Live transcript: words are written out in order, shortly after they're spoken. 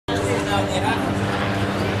My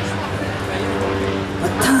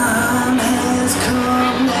time has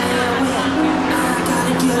come now and I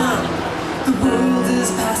gotta get up. The world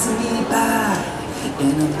is passing me by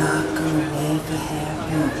and I'm not gonna let it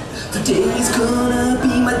happen. Today's gonna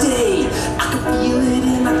be my day. I can feel it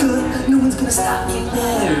in my gut. No one's gonna stop me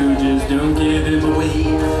now. Just don't get in my way,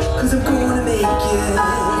 cause I'm gonna make it.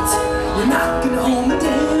 You're not gonna hold me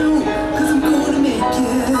down, cause I'm gonna make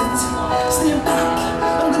it. Stand back,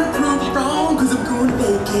 I'm gonna prove you wrong, cause I'm gonna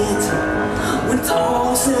make it. When it's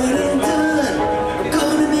all said and done, I'm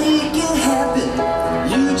gonna make it happen.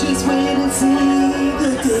 You just wait and see. The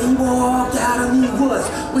day you walked out of me was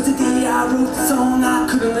the day I wrote the song. I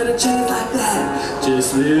couldn't let a chance like that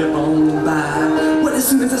just slip on by. Well, as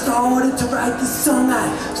soon as I started to write this song, I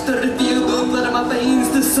started to feel the blood in my veins.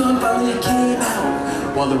 The sun finally came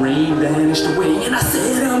out while the rain vanished away, and I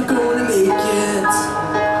said I'm gonna make it.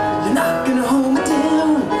 You're not gonna hold me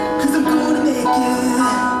down, cause I'm gonna make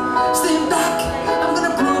it. Stand back, I'm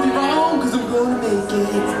gonna prove you wrong, cause I'm gonna make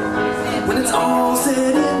it. When it's all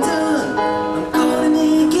said and done, I'm gonna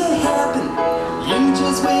make it happen. You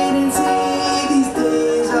just wait and see. These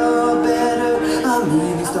days are better. I'm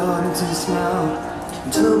even starting to smile.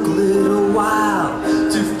 It took a little while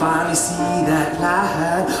to finally see that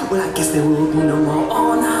light. Well, I guess there will be no more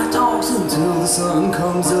all-night talks until the sun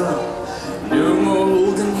comes up. No more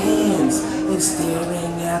holding hands and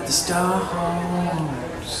staring at the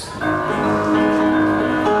stars.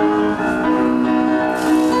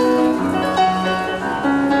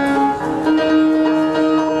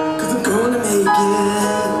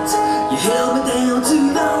 You held me down too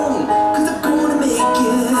long, cause I'm gonna make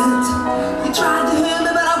it. You tried to hurt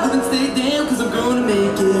me, but I wouldn't stay down, cause I'm gonna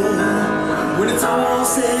make it. When it's all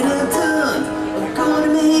said and done, I'm gonna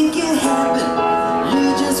make it happen. You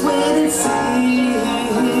just wait and see.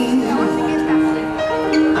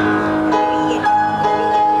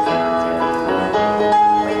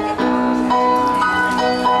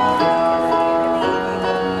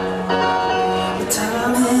 The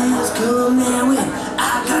time has come now and I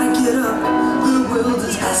gotta get up. The world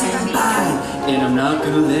is passing me by and I'm not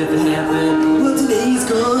gonna let it happen. Well, today's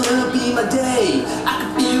gonna be my day. I can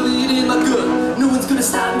feel it in my gut. No one's gonna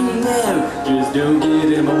stop me now. Just don't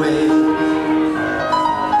get in my way.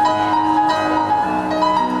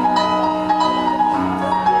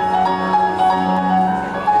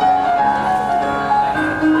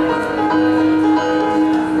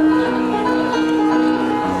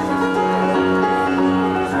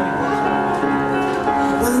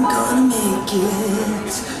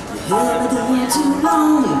 You held me down too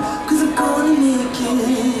long, cause I'm gonna make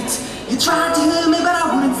it. You tried to hurt me, but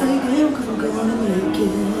I wouldn't say damn, cause I'm gonna make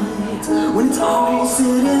it. When it's all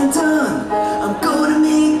said and done, I'm gonna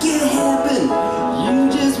make it happen. You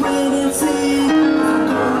just wait and see. I'm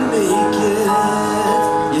gonna make it.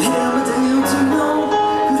 You held me down too long,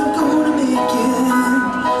 cause I'm gonna make it.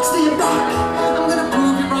 Stand back, I'm gonna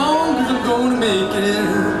prove you wrong, cause I'm gonna make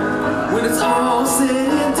it. When it's all said and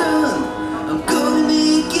done,